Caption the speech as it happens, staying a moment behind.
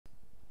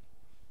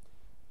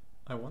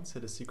I once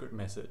hid a secret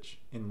message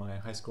in my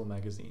high school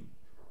magazine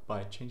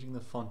by changing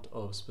the font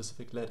of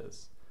specific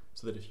letters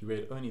so that if you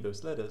read only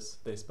those letters,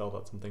 they spelled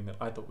out something that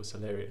I thought was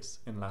hilarious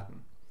in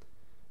Latin.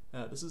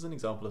 This is an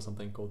example of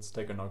something called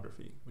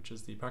Steganography, which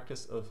is the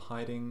practice of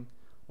hiding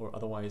or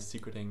otherwise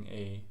secreting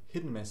a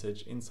hidden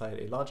message inside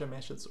a larger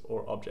message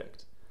or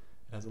object.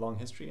 It has a long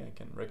history. I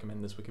can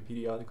recommend this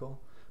Wikipedia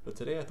article, but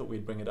today I thought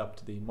we'd bring it up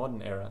to the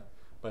modern era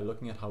by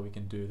looking at how we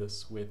can do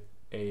this with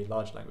a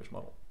large language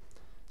model.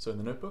 So in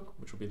the notebook,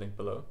 which will be linked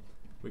below,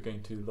 we're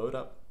going to load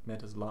up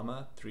Meta's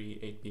Llama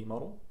 3.8b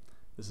model.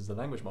 This is a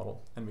language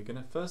model, and we're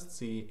going to first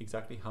see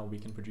exactly how we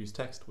can produce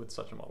text with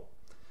such a model.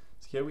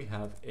 So here we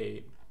have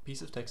a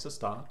piece of text to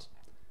start.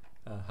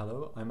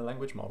 Hello, I'm a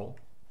language model.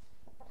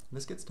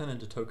 This gets turned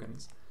into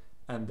tokens,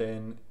 and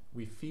then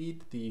we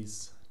feed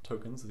these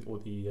tokens, or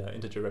the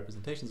integer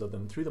representations of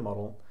them, through the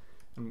model,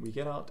 and we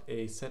get out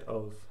a set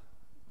of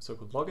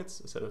so-called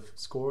logits, a set of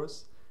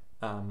scores,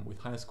 with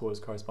higher scores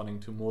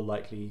corresponding to more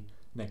likely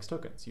next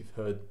tokens. You've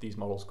heard these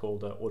models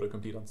called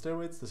autocomplete on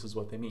steroids. This is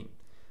what they mean.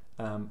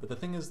 But the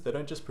thing is, they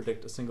don't just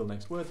predict a single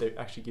next word, they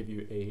actually give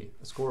you a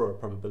score or a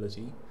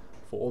probability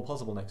for all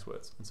possible next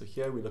words. And so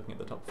here we're looking at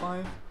the top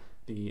 5.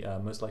 The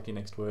most likely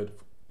next word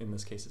in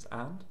this case is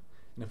and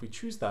if we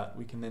choose that,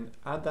 we can then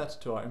add that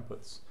to our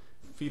inputs,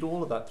 feed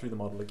all of that through the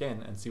model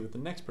again, and see what the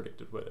next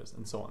predicted word is,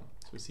 and so on.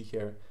 So we see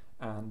here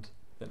and,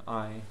 then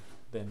I,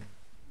 then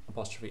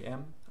apostrophe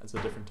m as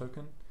a different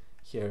token,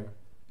 here,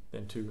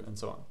 then 2, and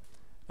so on.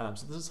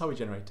 So this is how we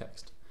generate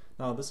text.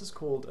 Now this is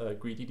called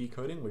greedy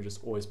decoding. We're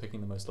just always picking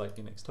the most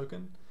likely next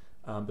token,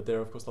 but there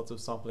are of course lots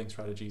of sampling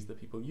strategies that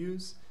people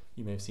use.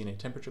 You may have seen a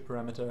temperature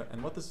parameter,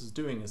 and what this is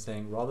doing is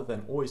saying rather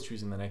than always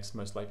choosing the next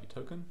most likely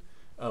token,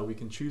 we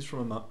can choose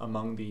from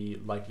among the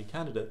likely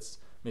candidates,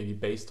 maybe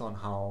based on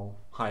how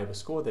high of a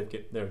score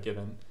they're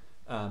given,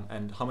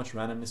 and how much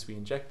randomness we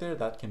inject there.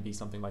 That can be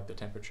something like the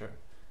temperature,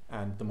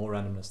 and the more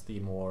randomness, the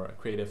more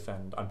creative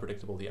and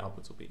unpredictable the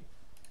outputs will be.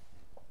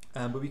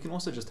 But we can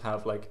also just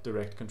have like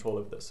direct control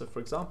over this. So for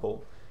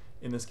example,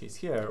 in this case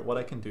here, what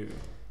I can do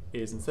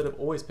is instead of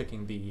always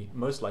picking the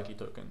most likely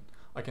token,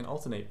 I can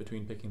alternate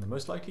between picking the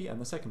most likely and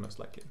the second most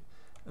likely.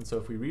 And so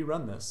if we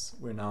rerun this,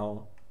 we're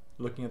now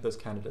looking at those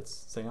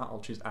candidates, saying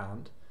I'll choose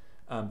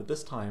but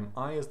this time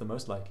I is the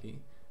most likely,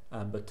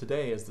 but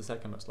today is the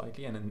second most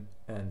likely, and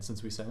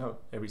since we say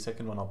every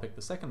second one I'll pick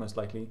the second most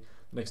likely,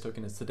 the next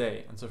token is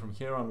today. And so from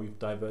here on we've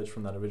diverged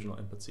from that original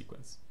input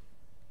sequence.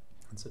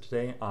 And so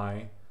today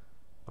I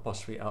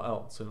apostrophe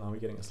LL, so now we're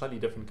getting a slightly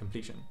different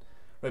completion,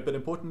 right? But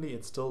importantly,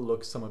 it still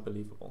looks somewhat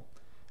believable.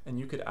 And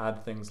you could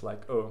add things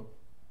like,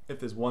 if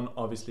there's one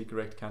obviously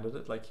correct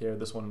candidate, like here,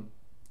 this one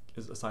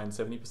is assigned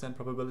 70%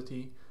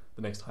 probability,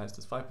 the next highest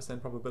is 5%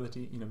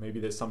 probability, maybe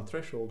there's some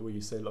threshold where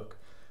you say, look,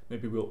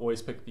 maybe we'll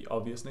always pick the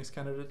obvious next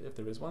candidate if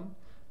there is one,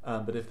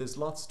 but if there's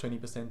lots,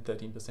 20%,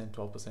 13%,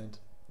 12%,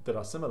 that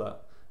are similar,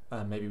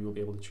 maybe we'll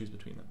be able to choose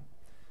between them.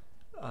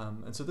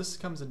 And so this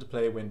comes into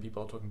play when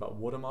people are talking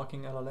about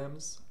watermarking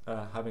LLMs.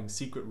 Having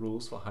secret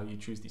rules for how you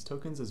choose these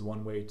tokens is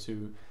one way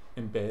to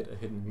embed a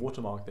hidden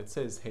watermark that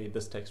says, hey,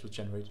 this text was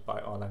generated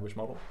by our language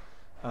model.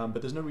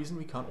 But there's no reason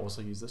we can't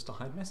also use this to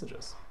hide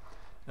messages.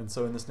 And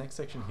so in this next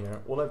section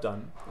here, all I've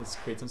done is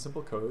create some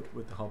simple code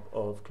with the help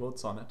of Claude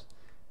Sonnet.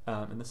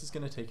 And this is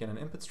going to take in an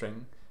input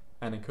string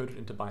and encode it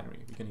into binary.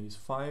 We're going to use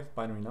 5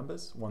 binary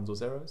numbers, 1s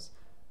or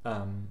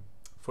 0s,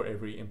 for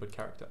every input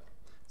character.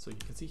 So you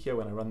can see here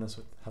when I run this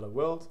with hello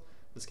world,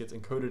 this gets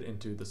encoded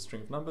into the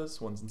string of numbers,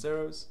 1s and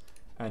 0s,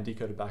 and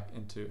decoded back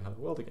into hello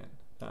world again.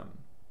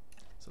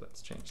 So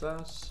let's change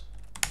that.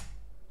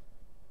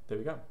 There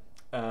we go.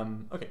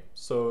 Okay,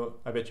 so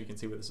I bet you can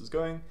see where this is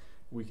going.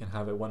 We can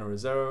have a 1 or a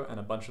 0 and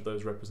a bunch of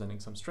those representing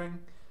some string.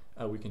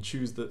 We can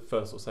choose the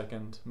first or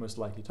second most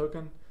likely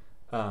token.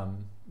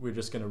 We're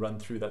just going to run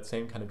through that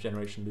same kind of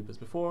generation loop as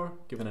before,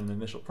 given an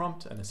initial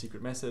prompt and a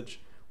secret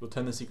message. We'll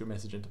turn the secret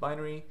message into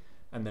binary,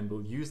 and then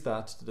we'll use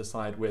that to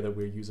decide whether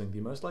we're using the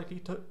most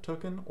likely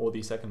token or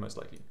the second most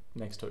likely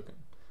next token.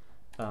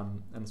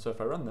 And so if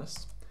I run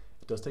this,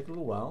 it does take a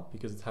little while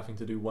because it's having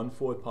to do one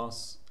forward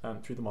pass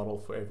through the model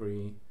for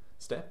every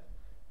step.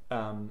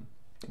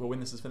 But when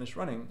this is finished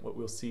running, what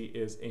we'll see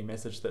is a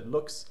message that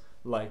looks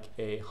like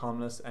a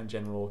harmless and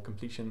general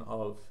completion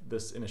of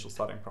this initial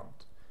starting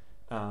prompt.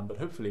 But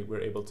hopefully we're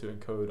able to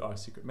encode our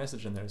secret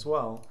message in there as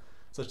well,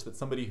 such that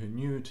somebody who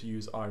knew to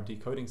use our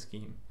decoding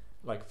scheme,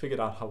 like figured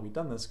out how we've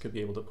done this, could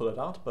be able to pull it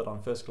out, but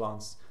on first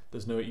glance,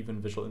 there's no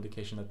even visual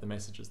indication that the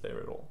message is there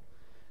at all.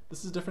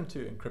 This is different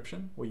to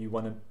encryption, where you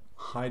want to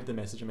hide the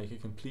message and make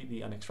it completely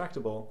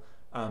unextractable,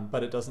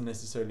 but it doesn't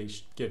necessarily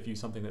give you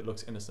something that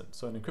looks innocent.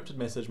 So an encrypted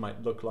message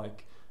might look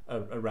like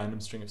a random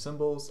string of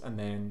symbols, and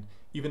then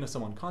even if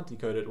someone can't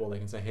decode it, well, they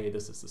can say, hey,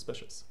 this is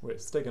suspicious.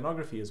 Whereas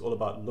steganography is all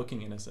about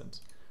looking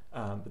innocent,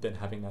 but then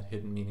having that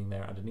hidden meaning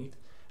there underneath.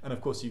 And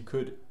of course, you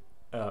could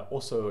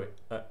also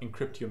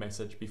encrypt your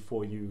message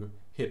before you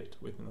hid it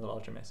within the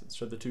larger message,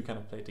 so the two kind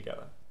of play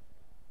together.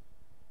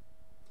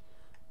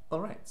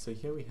 All right, so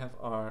here we have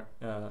our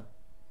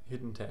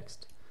hidden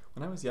text.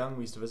 When I was young,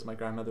 we used to visit my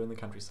grandmother in the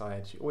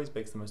countryside. She always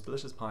bakes the most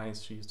delicious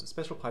pies. She used a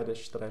special pie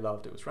dish that I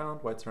loved. It was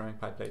round, white ceramic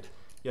pie plate,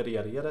 yada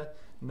yada yada.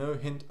 No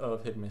hint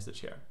of hidden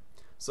message here.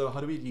 So how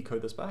do we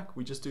decode this back?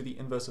 We just do the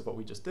inverse of what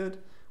we just did.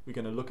 We're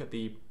going to look at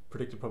the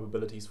predicted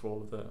probabilities for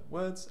all of the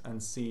words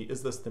and see,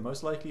 is this the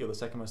most likely or the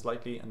second most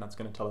likely? And that's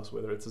going to tell us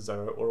whether it's a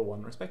 0 or a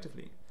 1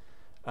 respectively.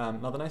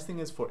 Now the nice thing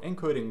is for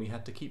encoding, we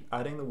had to keep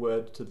adding the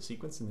word to the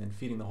sequence and then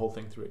feeding the whole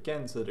thing through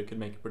again so that it could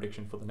make a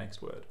prediction for the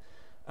next word.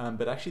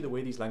 But actually the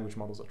way these language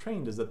models are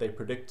trained is that they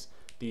predict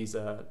these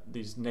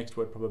next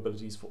word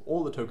probabilities for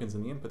all the tokens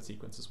in the input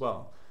sequence as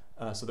well.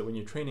 So that when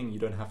you're training, you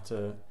don't have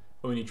to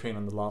only train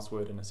on the last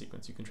word in a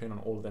sequence. You can train on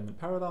all of them in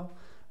parallel.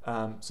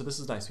 So this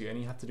is nice. You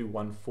only have to do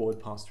one forward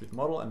pass through the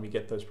model and we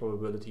get those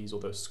probabilities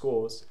or those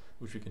scores,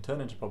 which we can turn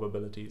into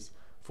probabilities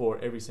for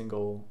every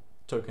single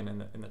token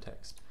in the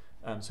text.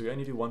 So we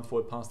only do one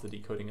forward pass. The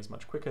decoding is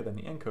much quicker than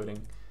the encoding.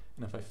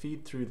 And if I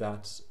feed through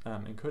that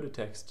encoded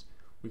text,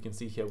 we can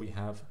see here we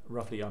have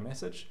roughly our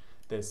message.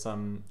 There's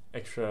some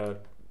extra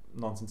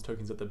nonsense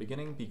tokens at the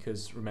beginning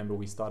because remember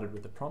we started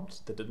with a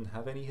prompt that didn't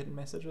have any hidden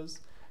messages.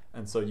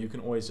 And so you can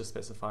always just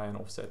specify an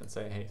offset and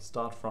say, hey,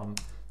 start from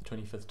the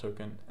 25th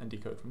token and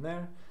decode from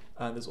there.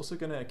 There's also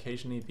going to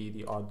occasionally be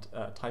the odd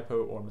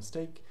typo or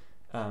mistake.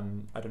 I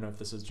don't know if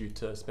this is due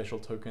to special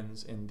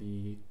tokens in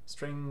the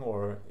string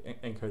or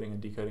encoding and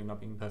decoding not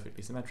being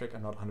perfectly symmetric.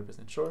 I'm not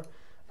 100% sure,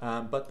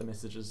 but the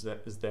message is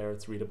there,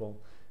 it's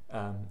readable,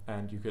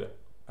 and you could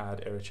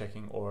add error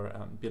checking or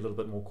be a little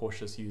bit more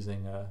cautious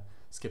using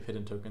skip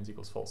hidden tokens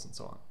equals false and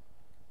so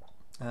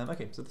on.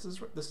 Okay, so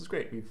this is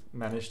great. We've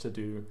managed to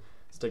do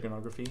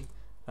Steganography.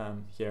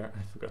 Here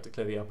I forgot to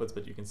clear the outputs,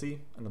 but you can see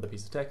another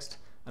piece of text,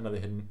 another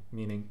hidden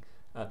meaning.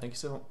 Thank you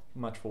so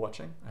much for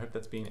watching. I hope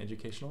that's been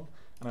educational,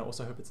 and I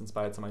also hope it's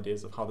inspired some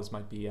ideas of how this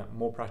might be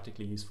more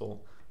practically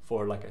useful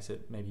for, like I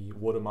said, maybe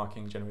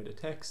watermarking generated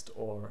text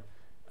or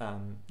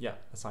yeah,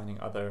 assigning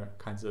other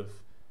kinds of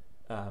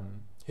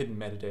hidden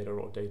metadata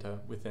or data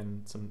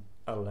within some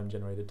LLM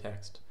generated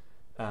text.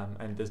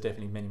 And there's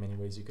definitely many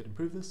ways you could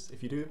improve this.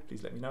 If you do,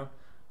 please let me know.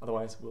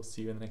 Otherwise, we'll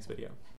see you in the next video.